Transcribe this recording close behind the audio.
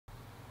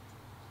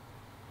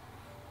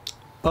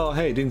Oh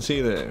hey, didn't see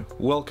you there.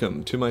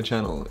 Welcome to my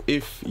channel.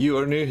 If you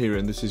are new here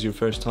and this is your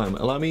first time,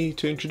 allow me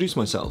to introduce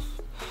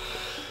myself.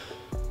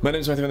 My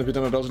name is Matthew,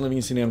 I'm a Belgian living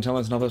in Sydney. I'm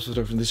time-lapse and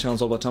photographer. This channel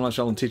is all about time-lapse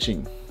travel and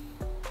teaching.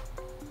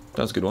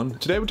 That's a good one.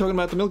 Today we're talking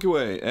about the Milky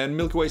Way and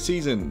Milky Way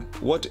season.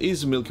 What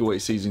is Milky Way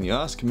season, you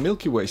ask?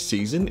 Milky Way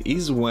season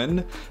is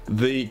when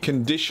the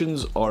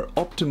conditions are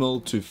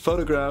optimal to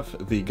photograph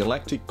the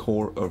galactic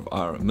core of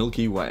our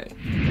Milky Way.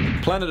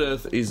 Planet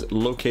Earth is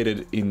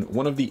located in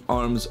one of the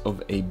arms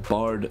of a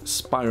barred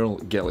spiral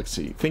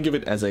galaxy. Think of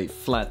it as a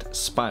flat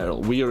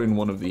spiral. We are in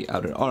one of the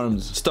outer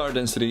arms. Star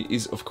density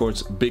is of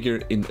course bigger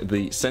in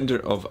the center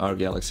of our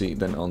galaxy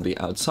than on the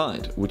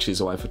outside, which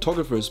is why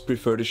photographers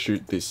prefer to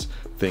shoot this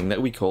thing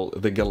that we call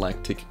the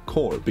galactic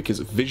core, because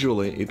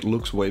visually it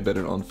looks way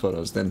better on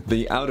photos than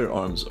the outer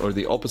arms or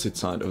the opposite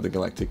side of the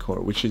galactic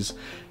core, which is,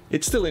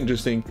 it's still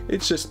interesting,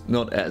 it's just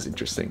not as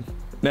interesting.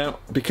 Now,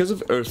 because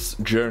of Earth's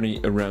journey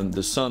around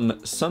the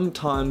sun, some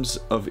times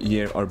of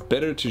year are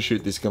better to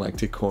shoot this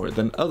galactic core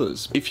than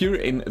others. If you're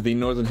in the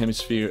northern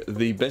hemisphere,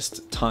 the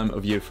best time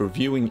of year for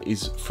viewing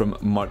is from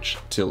March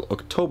till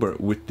October,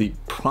 with the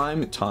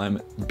prime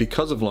time,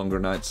 because of longer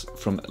nights,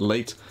 from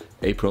late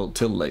April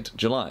till late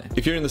July.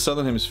 If you're in the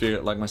southern hemisphere,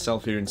 like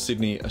myself here in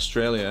Sydney,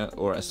 Australia,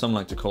 or as some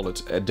like to call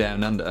it,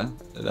 down under,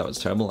 that was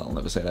terrible, I'll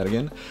never say that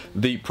again,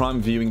 the prime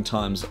viewing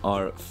times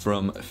are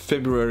from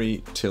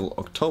February till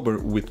October,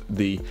 with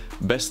the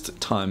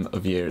best time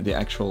of year, the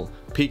actual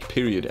peak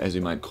period as you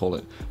might call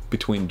it,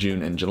 between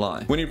June and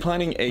July. When you're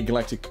planning a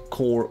galactic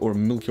core or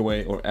Milky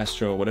Way or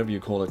astro, whatever you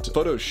call it,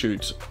 photo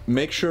shoot,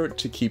 make sure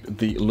to keep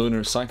the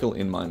lunar cycle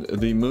in mind.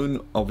 The moon,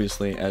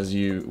 obviously, as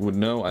you would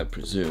know, I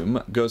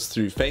presume, goes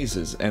through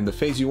phases, and the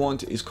phase you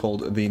want is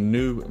called the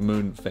new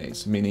moon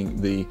phase,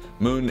 meaning the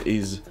moon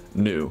is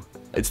new.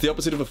 It's the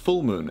opposite of a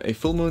full moon. A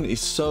full moon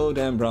is so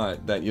damn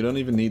bright that you don't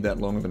even need that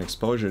long of an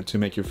exposure to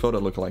make your photo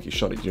look like you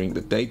shot it during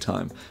the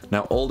daytime.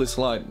 Now, all this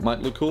light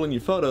might look cool in your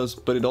photos,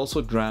 but it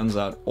also drowns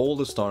out all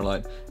the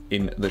starlight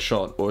in the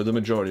shot, or the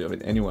majority of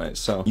it anyway,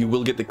 so you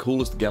will get the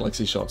coolest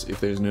galaxy shots if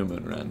there's no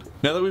moon around.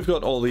 Now that we've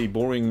got all the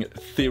boring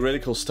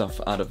theoretical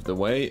stuff out of the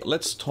way,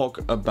 let's talk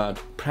about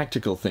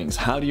practical things.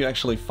 How do you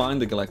actually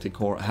find the galactic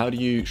core? How do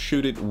you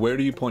shoot it? Where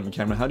do you point your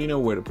camera? How do you know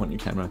where to point your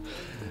camera?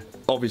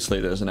 Obviously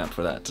there's an app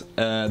for that.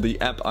 The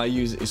app I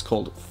use is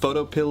called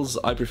PhotoPills.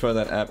 I prefer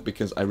that app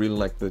because I really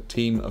like the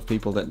team of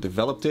people that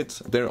developed it.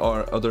 There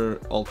are other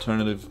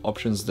alternative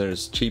options.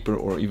 There's cheaper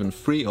or even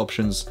free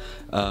options.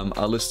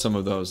 I'll list some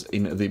of those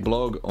in the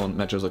blog on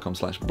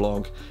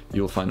matchos.com/blog.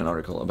 You'll find an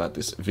article about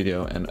this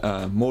video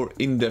and more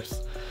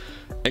in-depth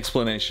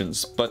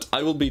explanations, but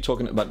I will be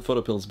talking about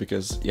PhotoPills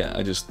because yeah,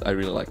 I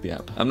really like the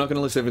app. I'm not going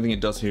to list everything it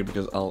does here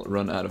because I'll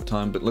run out of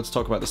time, but let's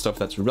talk about the stuff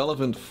that's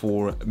relevant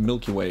for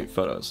Milky Way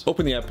photos.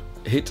 Open the app,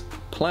 hit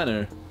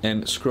Planner,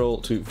 and scroll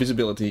to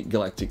Visibility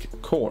Galactic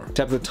Core.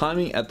 Tap the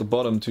timing at the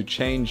bottom to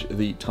change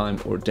the time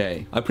or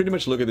day. I pretty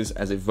much look at this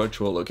as a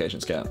virtual location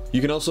scout. You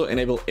can also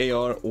enable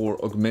AR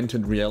or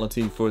augmented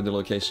reality for the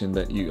location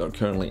that you are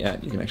currently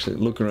at. You can actually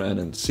look around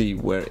and see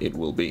where it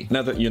will be.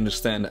 Now that you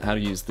understand how to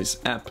use this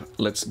app,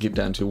 let's get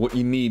down to what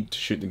you need to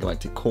shoot the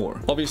galactic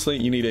core. Obviously,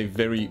 you need a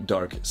very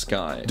dark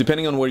sky.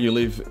 Depending on where you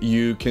live,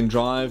 you can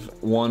drive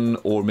 1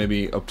 or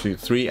maybe up to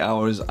 3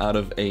 hours out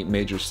of a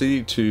major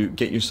city to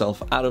get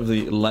yourself out of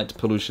the light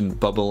pollution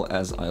bubble,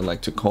 as I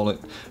like to call it.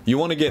 You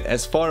want to get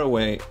as far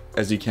away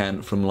as you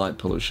can from light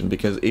pollution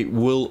because it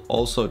will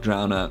also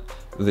drown out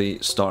the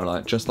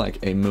starlight, just like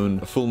a moon,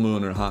 a full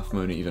moon or half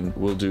moon even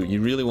will do.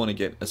 You really want to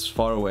get as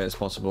far away as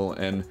possible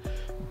and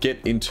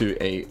get into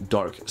a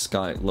dark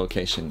sky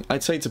location.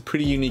 I'd say it's a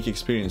pretty unique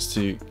experience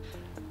to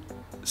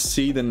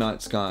see the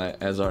night sky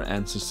as our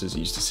ancestors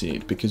used to see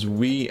it, because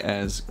we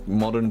as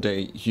modern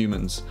day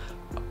humans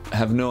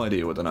have no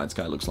idea what the night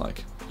sky looks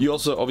like. You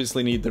also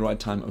obviously need the right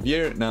time of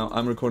year. Now,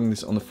 I'm recording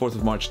this on the 4th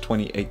of March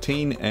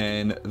 2018,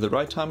 and the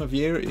right time of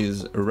year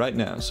is right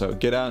now, so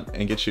get out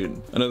and get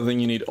shooting. Another thing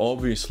you need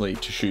obviously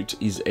to shoot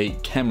is a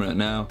camera.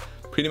 Now,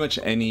 pretty much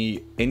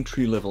any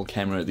entry-level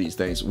camera these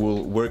days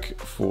will work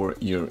for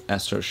your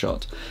astro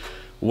shot.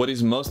 What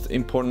is most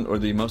important, or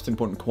the most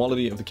important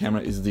quality of the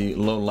camera, is the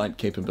low light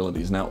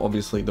capabilities. Now,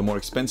 obviously, the more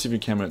expensive your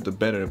camera, the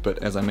better, but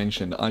as I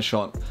mentioned, I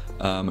shot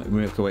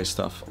Milky Way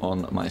stuff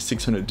on my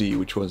 600D,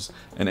 which was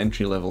an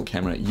entry-level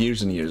camera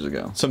years and years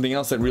ago. Something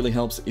else that really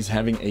helps is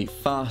having a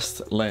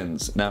fast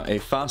lens. Now, a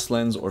fast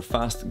lens or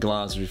fast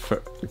glass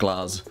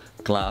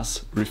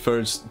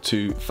refers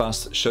to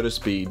fast shutter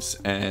speeds,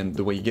 and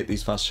the way you get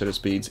these fast shutter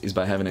speeds is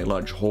by having a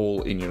large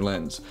hole in your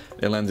lens.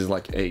 A lens is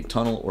like a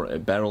tunnel or a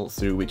barrel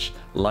through which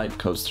light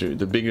goes through.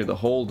 The bigger the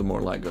hole, the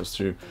more light goes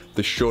through,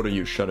 the shorter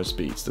your shutter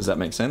speeds. Does that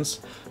make sense?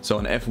 So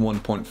an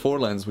f1.4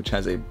 lens, which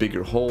has a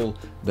bigger hole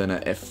than a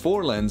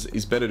f4 lens,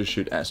 is better to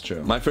shoot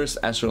astro. My first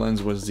astro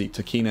lens was the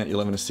Takina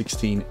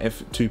 11-16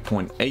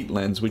 f2.8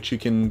 lens, which you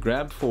can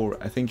grab for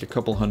I think a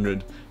couple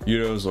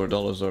 €100 or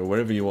dollars or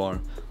wherever you are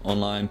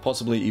online,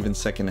 possibly even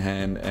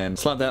secondhand, and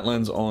slap that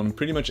lens on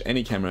pretty much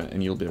any camera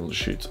and you'll be able to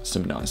shoot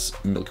some nice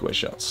Milky Way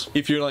shots.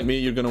 If you're like me,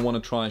 you're going to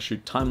want to try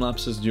shoot time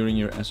lapses during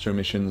your astro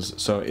missions,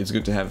 so it's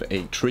good to have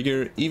a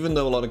trigger. Even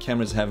though a lot of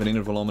cameras have an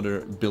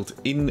intervalometer built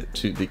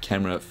into the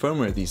camera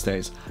firmware these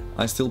days,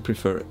 I still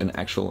prefer an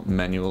actual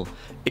manual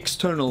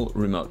external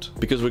remote.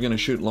 Because we're going to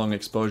shoot long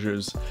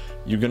exposures,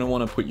 you're going to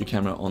want to put your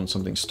camera on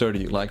something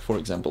sturdy, like for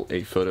example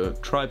a photo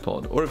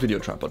tripod or a video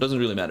tripod. Doesn't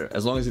really matter,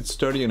 as long as it's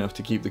sturdy enough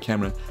to keep the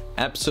camera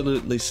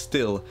absolutely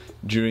still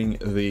during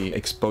the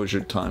exposure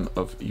time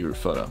of your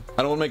photo.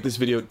 I don't want to make this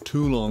video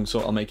too long,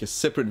 so I'll make a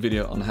separate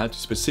video on how to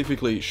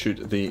specifically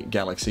shoot the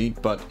galaxy,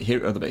 but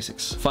here are the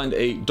basics. Find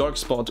a dark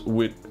spot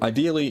with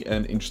ideally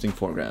an interesting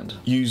foreground.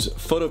 Use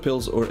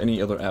photopills or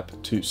any other app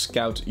to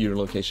scout your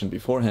location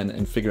beforehand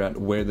and figure out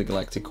where the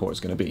galactic core is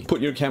going to be.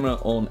 Put your camera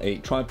on a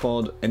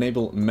tripod,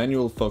 enable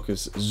manual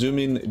focus, zoom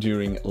in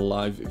during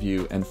live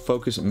view, and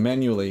focus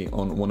manually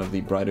on one of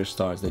the brighter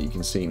stars that you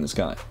can see in the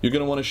sky. You're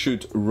going to want to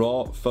shoot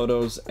raw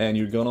photos, and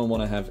you're going to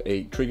want to have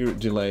a trigger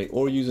delay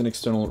or use an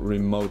external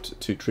remote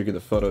to trigger the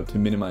photo to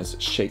minimize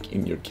shake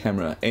in your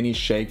camera. Any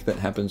shake that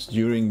happens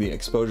during the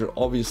exposure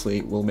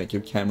obviously will make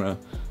your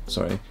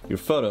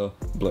photo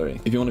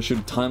blurry. If you want to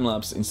shoot time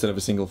lapse instead of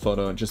a single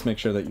photo, just make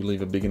sure that you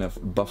leave a big enough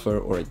buffer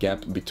or a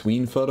gap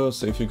between photos.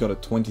 So if you've got a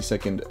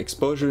 20-second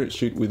exposure,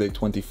 shoot with a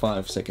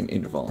 25-second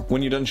interval.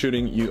 When you're done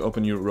shooting, you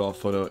open your raw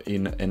photo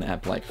in an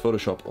app like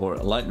Photoshop or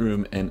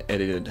Lightroom and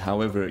edit it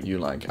however you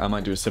like. I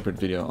might do a separate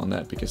video on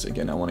that because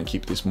again, I want to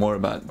keep this more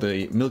about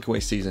the Milky Way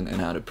season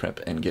and how to prep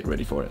and get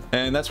ready for it.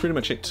 And that's pretty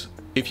much it.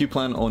 If you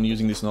plan on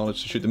using this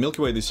knowledge to shoot the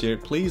Milky Way this year,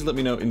 please let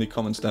me know in the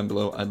comments down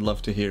below. I'd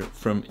love to hear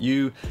from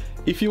you.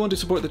 If you want to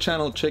support the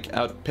channel, check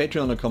out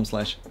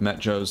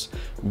patreon.com/mattjoes,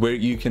 where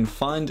you can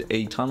find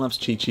a time-lapse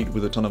cheat sheet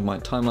with a ton of my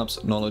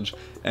time-lapse knowledge.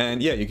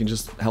 And yeah, you can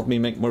just help me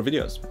make more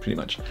videos, pretty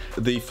much.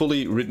 The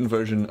fully written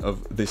version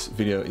of this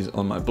video is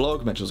on my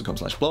blog,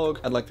 mattjoes.com/blog.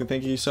 I'd like to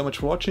thank you so much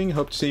for watching.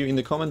 Hope to see you in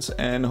the comments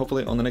and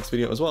hopefully on the next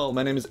video as well.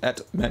 My name is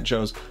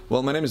 @mattjoes.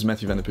 Well, my name is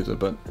Matthew van der Putten,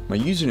 but my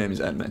username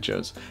is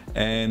 @mattjoes.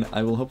 And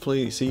I will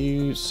hopefully see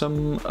you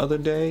some other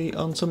day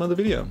on some other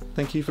video.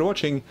 Thank you for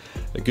watching.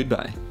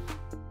 Goodbye.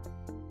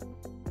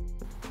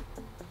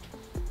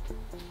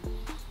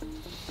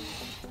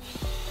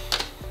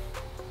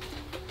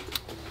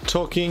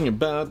 Talking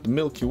about the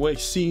Milky Way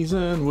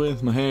season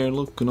with my hair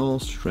looking all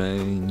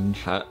strange.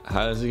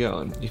 How's it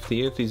going? If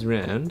the earth is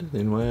round,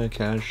 then why are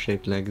cars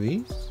shaped like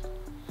these?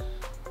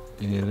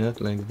 And not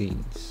like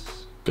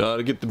these.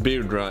 Gotta get the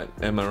beard right,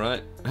 am I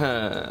right?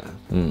 Ha!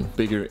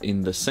 Bigger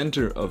in the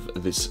center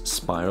of this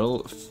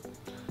spiral.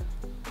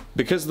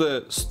 Because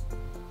the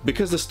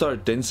star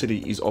density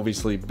is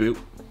obviously built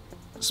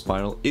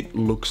spiral, it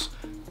looks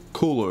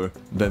cooler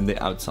than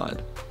the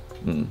outside.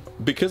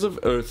 Because of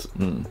Earth,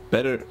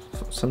 better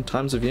some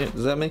times of year.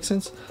 Does that make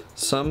sense?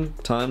 Some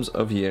times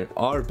of year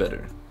are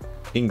better.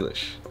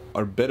 English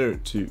are better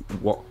to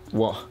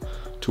watch,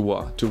 to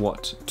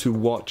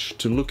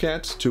look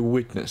at, to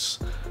witness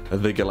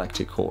the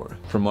galactic core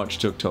from March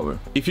to October.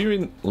 If you're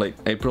in late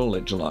April,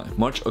 late July,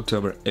 March,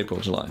 October, April,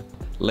 July,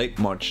 late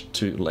March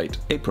to late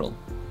April.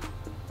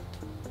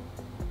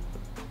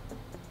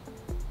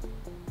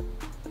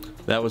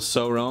 That was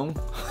so wrong.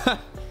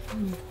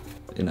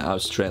 In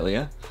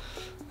Australia.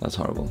 That's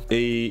horrible.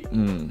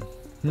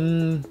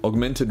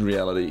 Augmented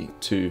reality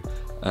to,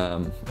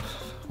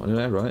 what did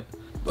I write?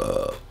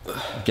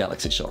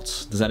 Galaxy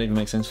shots. Does that even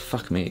make sense?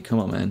 Fuck me, come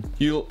on man.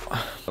 You'll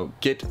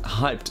get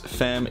hyped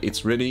fam,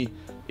 it's ready.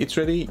 It's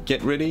ready,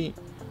 get ready.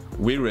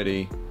 We're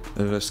ready.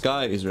 The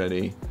sky is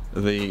ready.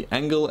 The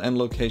angle and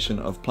location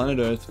of planet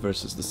Earth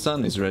versus the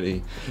sun is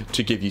ready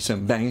to give you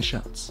some bang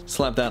shots.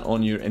 Slap that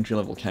on your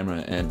entry-level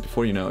camera and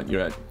before you know it,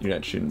 you're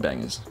out shooting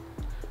bangers.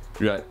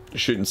 You're out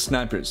shooting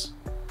snipers.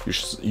 You're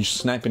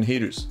sniping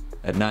heaters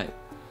at night.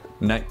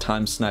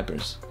 Nighttime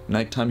snipers.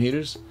 Nighttime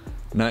heaters.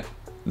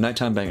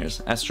 Nighttime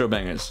bangers. Astro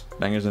bangers.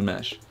 Bangers and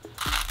mash.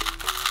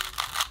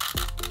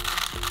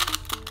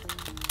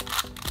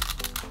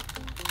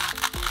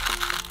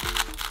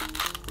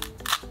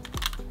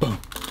 Boom.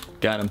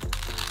 Got him.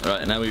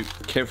 Alright, now we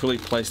carefully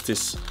place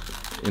this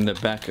in the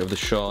back of the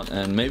shot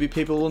and maybe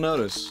people will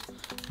notice.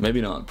 Maybe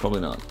not.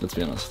 Probably not. Let's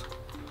be honest.